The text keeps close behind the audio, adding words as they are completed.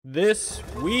This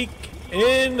week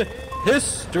in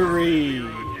history.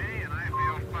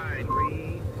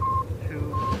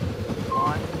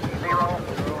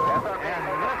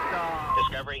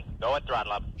 Discovery, go at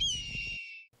throttle up.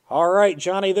 All right,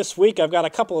 Johnny, this week I've got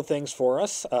a couple of things for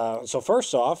us. So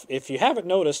first off, if you haven't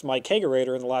noticed my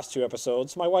kegerator in the last two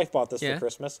episodes, my wife bought this for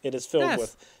Christmas. It is filled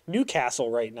with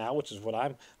Newcastle right now, which is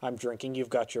what I'm drinking.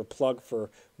 You've got your plug for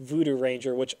Voodoo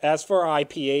Ranger, which as far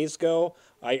IPAs go,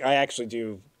 I actually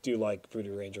do like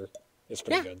Voodoo Ranger. It's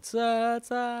pretty good.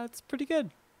 It's pretty good.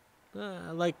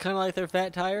 Kind of like their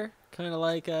Fat Tire. Kind of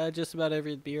like just about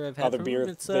every beer I've had. Other from beer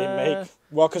them. they make.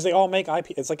 Well, because they all make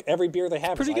IPA. It's like every beer they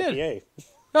have is pretty IPA. Good.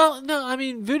 Well, no, I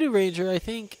mean, Voodoo Ranger, I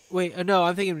think... Wait, no,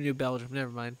 I'm thinking of New Belgium.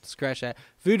 Never mind. Scratch that.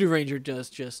 Voodoo Ranger does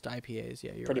just IPAs.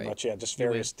 Yeah, you're Pretty right. much, yeah. Just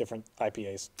various different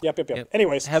IPAs. Yep.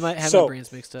 Anyways. Have my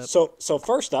brands mixed up. So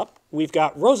first up, we've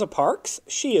got Rosa Parks.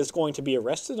 She is going to be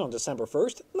arrested on December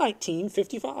 1st,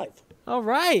 1955. All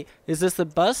right. Is this the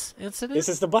bus incident? This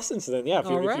is the bus incident, yeah. If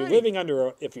you're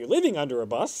living under a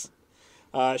bus...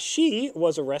 she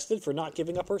was arrested for not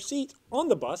giving up her seat on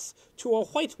the bus to a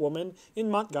white woman in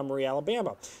Montgomery,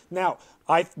 Alabama. Now,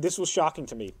 this was shocking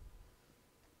to me.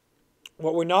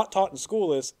 What we're not taught in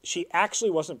school is she actually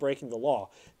wasn't breaking the law,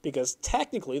 because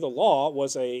technically the law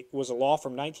was a law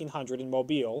from 1900 in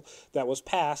Mobile that was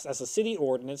passed as a city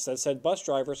ordinance that said bus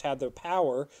drivers had the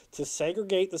power to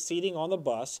segregate the seating on the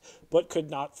bus, but could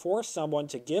not force someone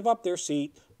to give up their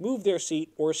seat, move their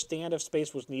seat, or stand if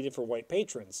space was needed for white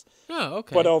patrons. Oh,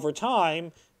 okay. But over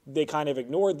time, they kind of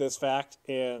ignored this fact,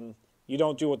 and you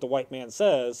don't do what the white man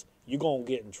says, you're going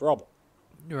to get in trouble.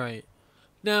 Right.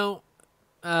 Now,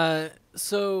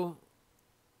 so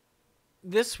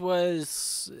this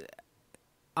was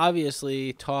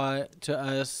obviously taught to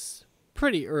us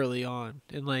pretty early on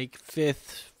in like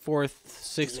 5th, 4th,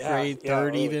 6th grade,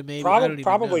 3rd even maybe.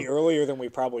 Probably earlier than we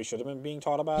probably should have been being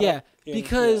taught about it. Yeah,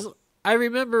 because I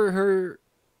remember her,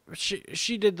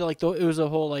 she did it was a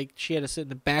whole she had to sit in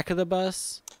the back of the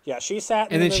bus. Yeah, she sat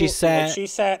in and the then middle, she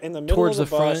sat in the middle towards of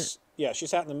the front. bus. Yeah, she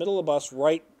sat in the middle of the bus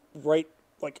right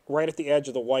at the edge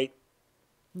of the white.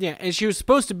 Yeah, and she was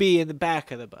supposed to be in the back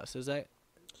of the bus. Is that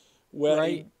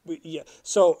right? Yeah.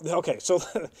 So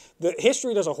the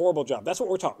history does a horrible job. That's what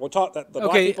we're taught. We're taught that the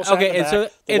black people sat in the back,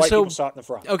 the white people sat in the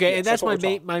front. Okay, yes, and that's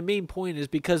my main point is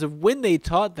because of when they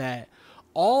taught that.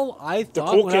 All I thought the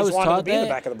cool when kids I was wanted taught to be in the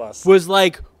back of the bus. Was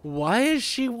like, why is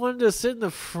she wanting to sit in the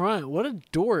front? What a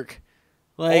dork!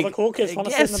 Like, all the cool kids want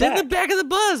to sit in the back of the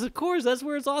bus. Of course, that's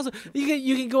where it's awesome.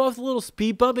 You can go off the little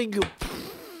speed bump and go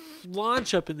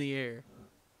launch up in the air.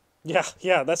 Yeah.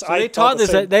 That's. So they taught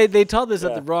this. They taught this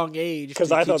at the wrong age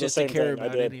because I thought the same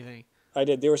thing. I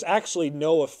did. There was actually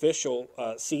no official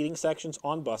seating sections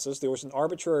on buses. There was an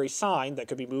arbitrary sign that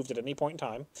could be moved at any point in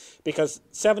time, because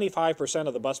 75%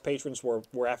 of the bus patrons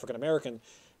were African American,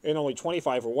 and only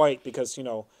 25 were white. Because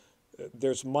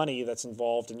there's money that's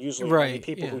involved, and usually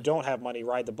people who don't have money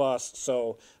ride the bus.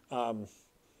 So,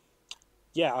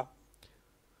 yeah.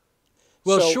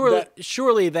 Well,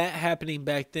 surely that happening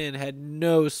back then had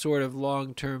no sort of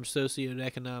long-term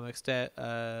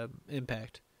socioeconomic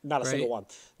impact. Not a single one.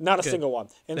 Not a single one.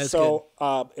 And That's so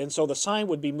the sign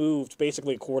would be moved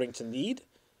basically according to need.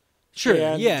 Sure.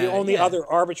 And the only other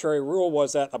arbitrary rule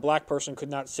was that a black person could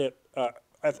not sit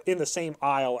in the same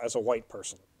aisle as a white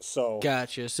person. So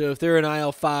gotcha. So if they're in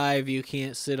aisle 5, you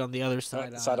can't sit on the other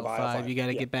side of aisle 5. You got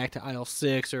to get back to aisle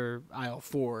 6 or aisle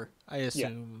 4, I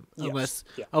assume,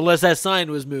 unless that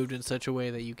sign was moved in such a way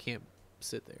that you can't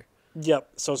sit there. Yep.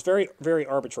 So it's very, very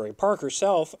arbitrary. Park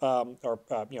herself,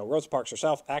 Rosa Parks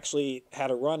herself, actually had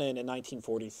a run-in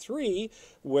 1943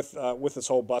 with this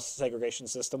whole bus segregation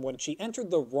system when she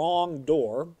entered the wrong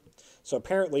door. So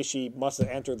apparently she must have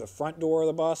entered the front door of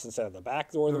the bus instead of the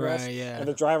back door of the bus. Yeah. And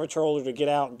the driver told her to get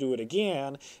out and do it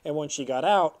again. And when she got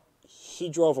out, he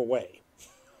drove away.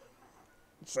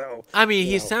 So I mean,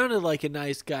 he sounded like a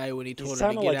nice guy when he told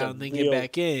her to get out and then get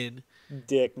back in.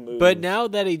 Dick move. But now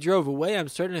that he drove away, I'm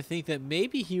starting to think that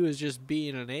maybe he was just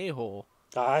being an a-hole.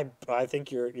 I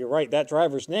think you're right. That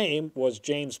driver's name was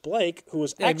James Blake, who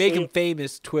was actually... make him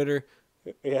famous, Twitter.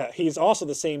 Yeah, he's also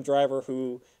the same driver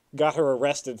who got her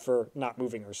arrested for not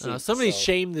moving her seat. Somebody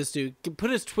shamed this dude.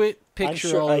 Put his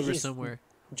picture all over somewhere.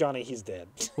 Johnny, he's dead.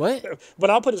 What? But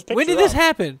I'll put his picture When did this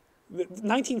happen?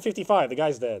 1955. The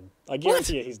guy's dead. I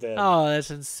guarantee you he's dead. Oh, that's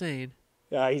insane.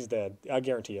 Yeah, he's dead. I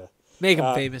guarantee you. Make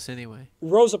him famous anyway.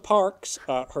 Rosa Parks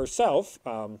herself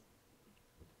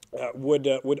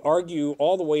would argue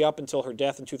all the way up until her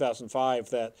death in 2005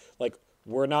 that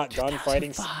we're not done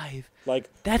fighting. 2005.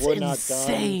 That's we're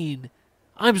insane.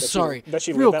 I'm sorry.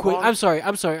 Real quick. I'm sorry.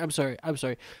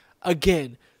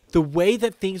 Again, the way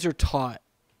that things are taught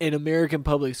in American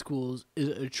public schools is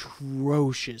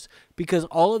atrocious because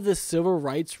all of the civil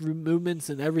rights movements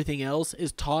and everything else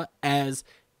is taught as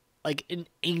like an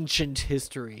ancient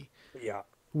history. Yeah.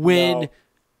 When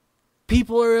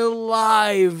people are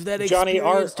alive that Johnny,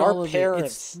 experienced our all of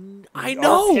parents. It. I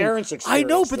know. Our parents I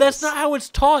know, but that's not how it's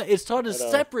taught. It's taught as I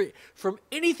know. separate from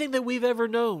anything that we've ever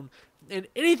known and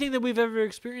anything that we've ever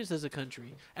experienced as a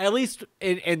country. At least,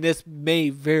 and this may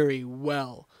very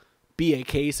well be a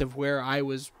case of where I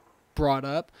was brought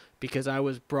up, because I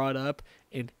was brought up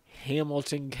in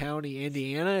Hamilton County,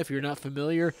 Indiana. If you're not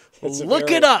familiar,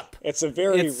 look it up. It's a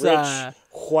very rich,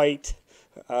 white,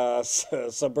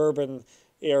 suburban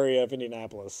area of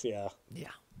Indianapolis. Yeah.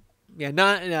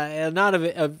 Not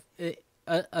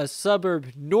a suburb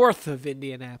north of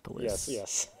Indianapolis.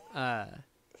 Yes.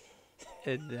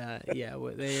 They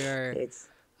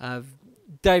are.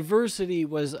 Diversity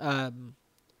was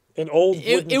an old.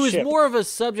 It was more of a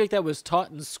subject that was taught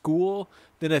in school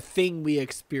than a thing we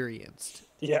experienced.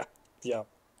 Yeah.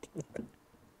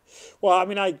 Well, I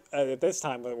mean, at this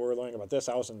time when we were learning about this,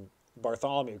 I was in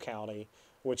Bartholomew County,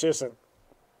 which isn't.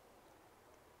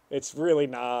 It's really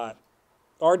not.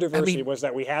 Our diversity was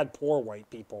that we had poor white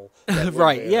people.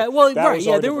 Right. Yeah. Well. Right.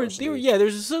 Yeah. There were. Yeah.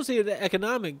 There's associated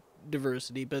economic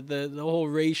diversity, but the whole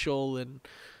racial and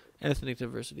ethnic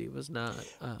diversity was not.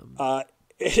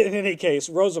 In any case,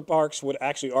 Rosa Parks would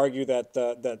actually argue that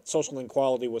that social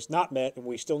inequality was not met, and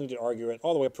we still need to argue it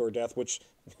all the way up to her death. Which,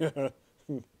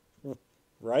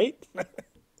 right?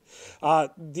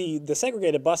 The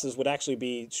segregated buses would actually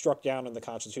be struck down in the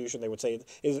Constitution. They would say it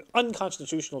is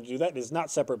unconstitutional to do that. It is not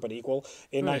separate but equal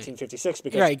in 1956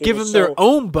 because give them their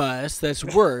own bus. That's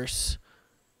worse.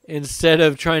 Instead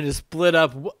of trying to split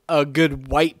up a good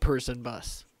white person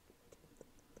bus,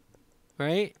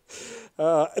 right?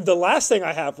 The last thing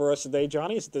I have for us today,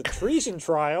 Johnny, is the treason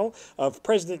trial of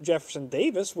President Jefferson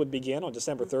Davis would begin on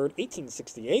December 3rd,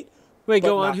 1868. Wait,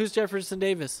 go on. Who's Jefferson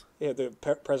Davis? Yeah, the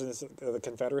president of the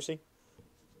Confederacy.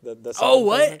 The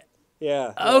what? President.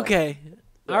 Yeah. Okay.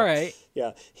 Yeah. All right.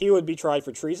 Yeah, he would be tried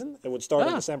for treason. It would start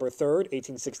on December 3rd,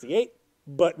 1868,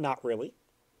 but not really.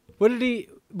 What did he...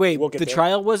 Wait, the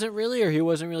trial wasn't really, or he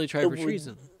wasn't really tried for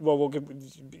treason? Well, we'll give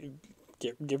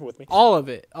it with me. All of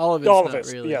it. All of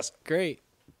it. Really. Yes. Great.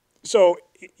 So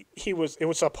it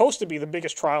was supposed to be the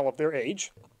biggest trial of their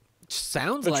age.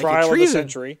 Sounds the like trial treason. of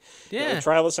the century. Yeah. The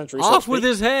trial of the century. Off with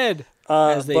his head,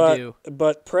 as they do.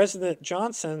 But President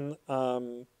Johnson,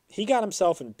 he got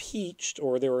himself impeached,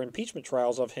 or there were impeachment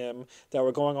trials of him that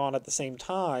were going on at the same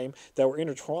time that were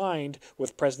intertwined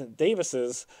with President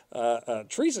Davis's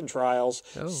treason trials.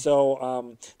 Oh.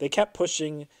 So they kept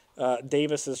pushing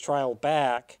Davis's trial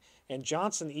back, and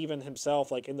Johnson even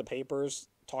himself, like in the papers,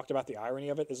 talked about the irony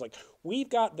of it. Is like, we've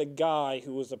got the guy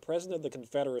who was the president of the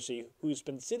Confederacy who's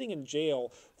been sitting in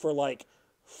jail for like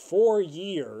 4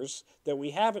 years that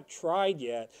we haven't tried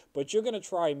yet, but you're going to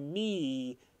try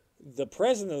me, the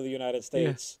president of the United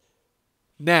States,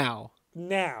 now,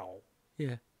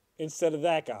 yeah, instead of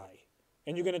that guy,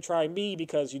 and you're going to try me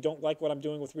because you don't like what I'm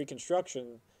doing with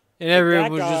Reconstruction. And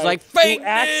everyone was just like, fake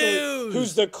news!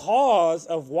 Who's the cause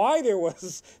of why there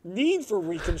was need for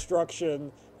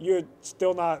Reconstruction? You're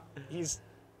still not. He's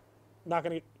not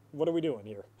going to. What are we doing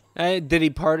here? Did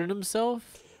he pardon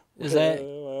himself? Is that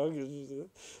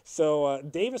so?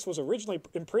 Davis was originally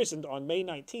imprisoned on May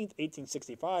 19th,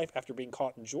 1865, after being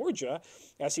caught in Georgia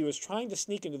as he was trying to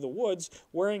sneak into the woods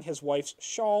wearing his wife's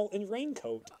shawl and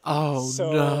raincoat.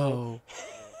 No!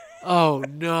 Oh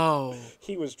no!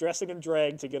 He was dressing in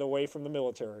drag to get away from the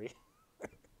military.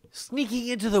 Sneaking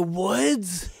into the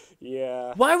woods?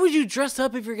 Yeah. Why would you dress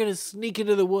up if you're going to sneak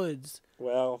into the woods?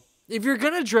 Well, if you're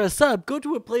going to dress up, go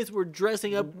to a place where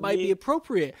dressing up might be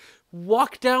appropriate.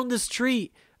 Walk down the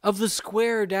street of the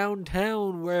square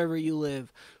downtown, wherever you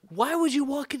live. Why would you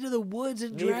walk into the woods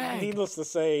in drag? Needless to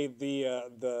say,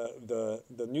 the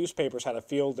newspapers had a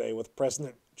field day with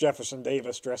President Jefferson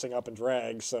Davis dressing up in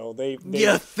drag. So they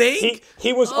you think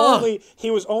he was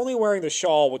only wearing the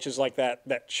shawl, which is like that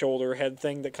shoulder head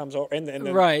thing that comes over, and then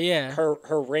right, yeah,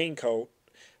 her raincoat.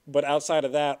 But outside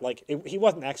of that, like he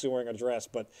wasn't actually wearing a dress,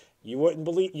 but you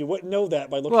wouldn't know that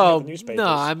by looking at the newspapers. No,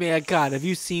 I mean, God, have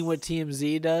you seen what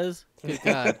TMZ does? Good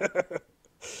God.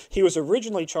 He was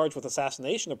originally charged with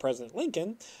assassination of President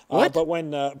Lincoln, what? But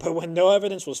when no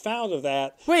evidence was found of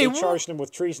that, they charged him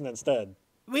with treason instead.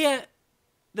 We had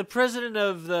the president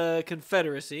of the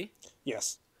Confederacy.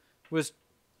 Yes, was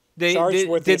charged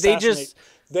with did they just?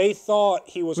 They thought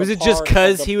he was. Was it just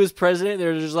because he was president? They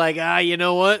were just like, you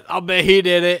know what? I'll bet he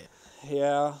did it.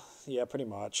 Yeah, pretty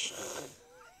much.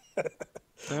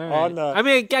 Right. I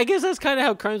mean, I guess that's kind of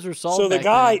how crimes were solved.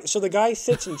 So the guy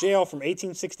sits in jail from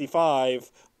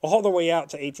 1865 all the way out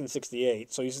to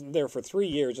 1868. So he's there for 3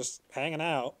 years, just hanging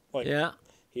out. Like, yeah.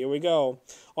 Here we go.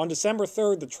 On December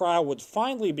 3rd, the trial would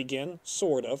finally begin,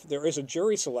 sort of. There is a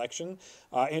jury selection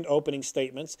and opening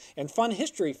statements. And fun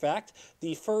history fact,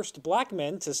 the first black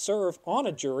men to serve on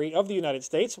a jury of the United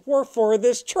States were for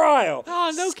this trial.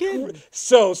 Oh, no kidding.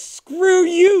 So screw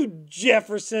you,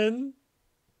 Jefferson.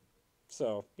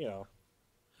 So, you know.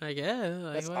 I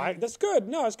guess. That's good.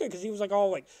 No, it's good because he was like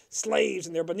all like slaves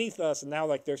and they're beneath us. And now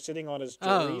like they're sitting on his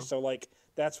jury. So like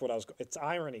that's what I was. It's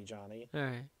irony, Johnny. All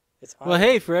right. Well,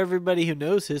 hey, for everybody who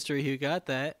knows history who got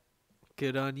that,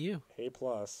 good on you. A+.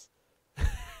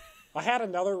 I had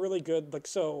another really good, like,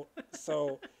 so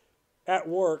at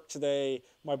work today,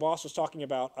 my boss was talking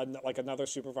about, like, another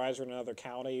supervisor in another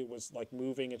county was, like,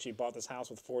 moving, and she bought this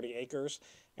house with 40 acres.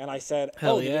 And I said,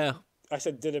 Hell yeah. I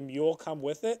said, did a mule come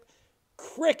with it?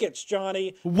 Crickets,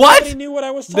 Johnny. What? Nobody knew what I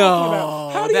was talking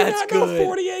about. How do you not know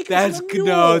 40 acres and a mule?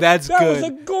 No, that's good. That was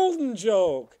a golden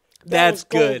joke. That's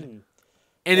good.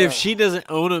 And if she doesn't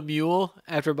own a mule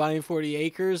after buying 40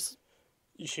 acres,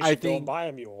 I think go and buy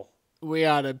a mule. We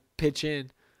ought to pitch in.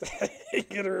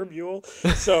 Get her a mule.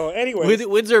 So, anyway,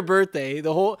 when's her birthday?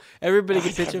 Everybody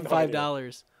can pitch in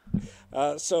 $5.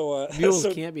 Mules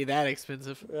can't be that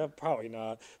expensive. Probably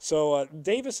not. So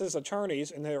Davis's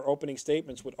attorneys in their opening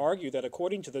statements would argue that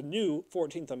according to the new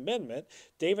 14th Amendment,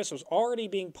 Davis was already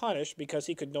being punished because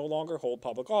he could no longer hold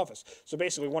public office. So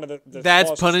basically one of the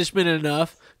That's punishment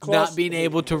enough. Not being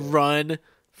able to run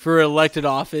for elected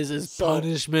office is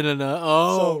punishment enough.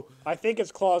 Oh. So I think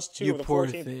it's clause 2 of the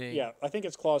 14th. Thing. Yeah, I think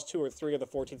it's clause 2 or 3 of the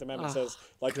 14th Amendment says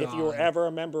like God. If you were ever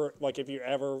a member, like if you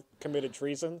ever committed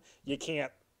treason, you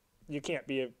can't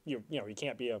be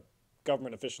a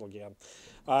government official again.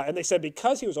 And they said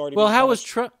because he was already was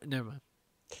Trump? Never mind.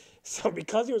 So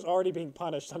because he was already being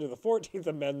punished under the 14th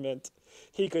Amendment,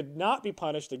 he could not be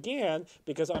punished again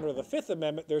because under the 5th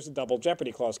Amendment, there's a double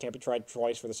jeopardy clause. Can't be tried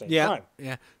twice for the same crime.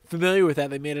 Yeah, familiar with that.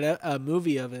 They made a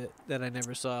movie of it that I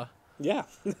never saw. Yeah,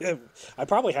 I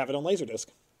probably have it on Laserdisc.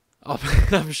 Oh,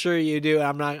 I'm sure you do.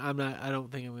 I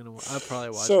don't think I'm gonna. I'll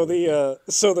probably watch. So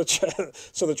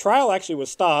the trial actually was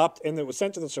stopped, and it was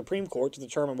sent to the Supreme Court to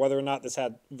determine whether or not this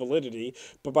had validity.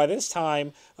 But by this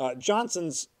time,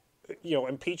 Johnson's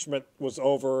impeachment was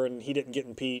over, and he didn't get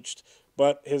impeached.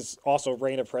 But his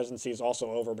reign of presidency is also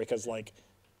over because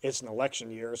it's an election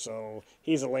year, so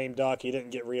he's a lame duck. He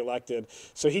didn't get reelected.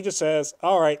 So he just says,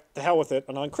 all right, the hell with it.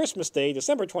 And on Christmas Day,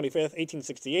 December 25th,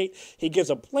 1868, he gives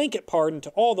a blanket pardon to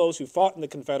all those who fought in the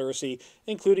Confederacy,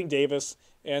 including Davis.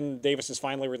 And Davis is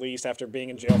finally released after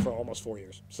being in jail for almost 4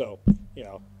 years. So,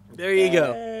 There you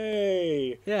go.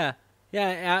 Hey. Yeah.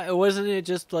 Yeah, wasn't it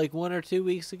just like 1 or 2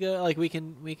 weeks ago? Like we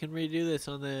can redo this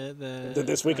on the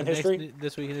This Week in History?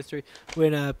 This Week in History.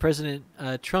 When President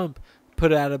Trump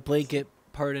put out a blanket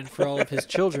pardon for all of his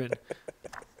children.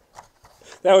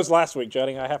 That was last week,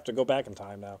 Johnny. I have to go back in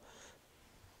time now.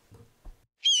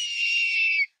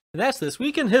 And that's This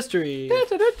Week in History.